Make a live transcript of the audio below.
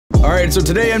Alright, so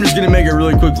today I'm just gonna make a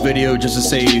really quick video just to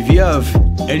say if you have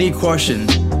any question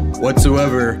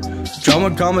whatsoever,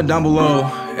 drop a comment down below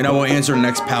and I will answer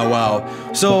next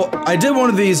POWWOW. So I did one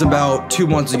of these about 2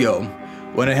 months ago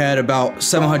when I had about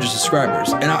 700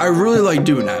 subscribers, and I really like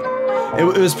doing that. It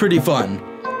was pretty fun.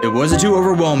 It wasn't too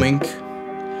overwhelming.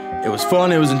 It was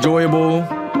fun, it was enjoyable.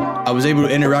 I was able to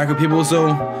interact with people,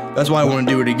 so that's why I want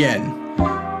to do it again.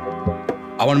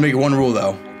 I want to make it one rule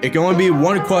though. It can only be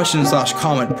one question /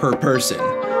 comment per person,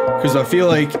 because I feel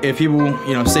like if people,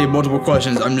 say multiple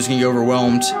questions, I'm just gonna get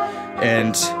overwhelmed.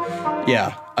 And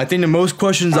yeah, I think the most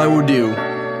questions I will do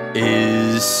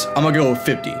is, I'm gonna go with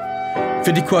 50.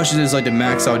 50 questions is like the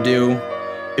max I'll do.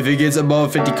 If it gets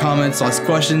above 50 comments /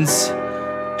 questions,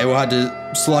 I will have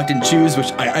to select and choose,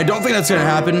 which I don't think that's gonna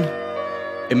happen.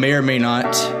 It may or may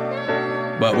not,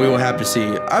 but we will have to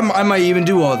see. I might even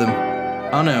do all of them. I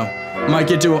don't know. Might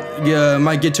get to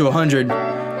 100,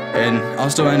 and I'll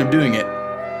still end up doing it.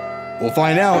 We'll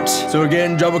find out. So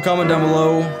again, drop a comment down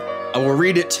below. I will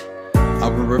read it, I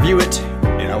will review it,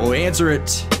 and I will answer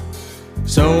it.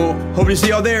 So hope to see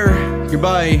y'all there.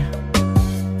 Goodbye.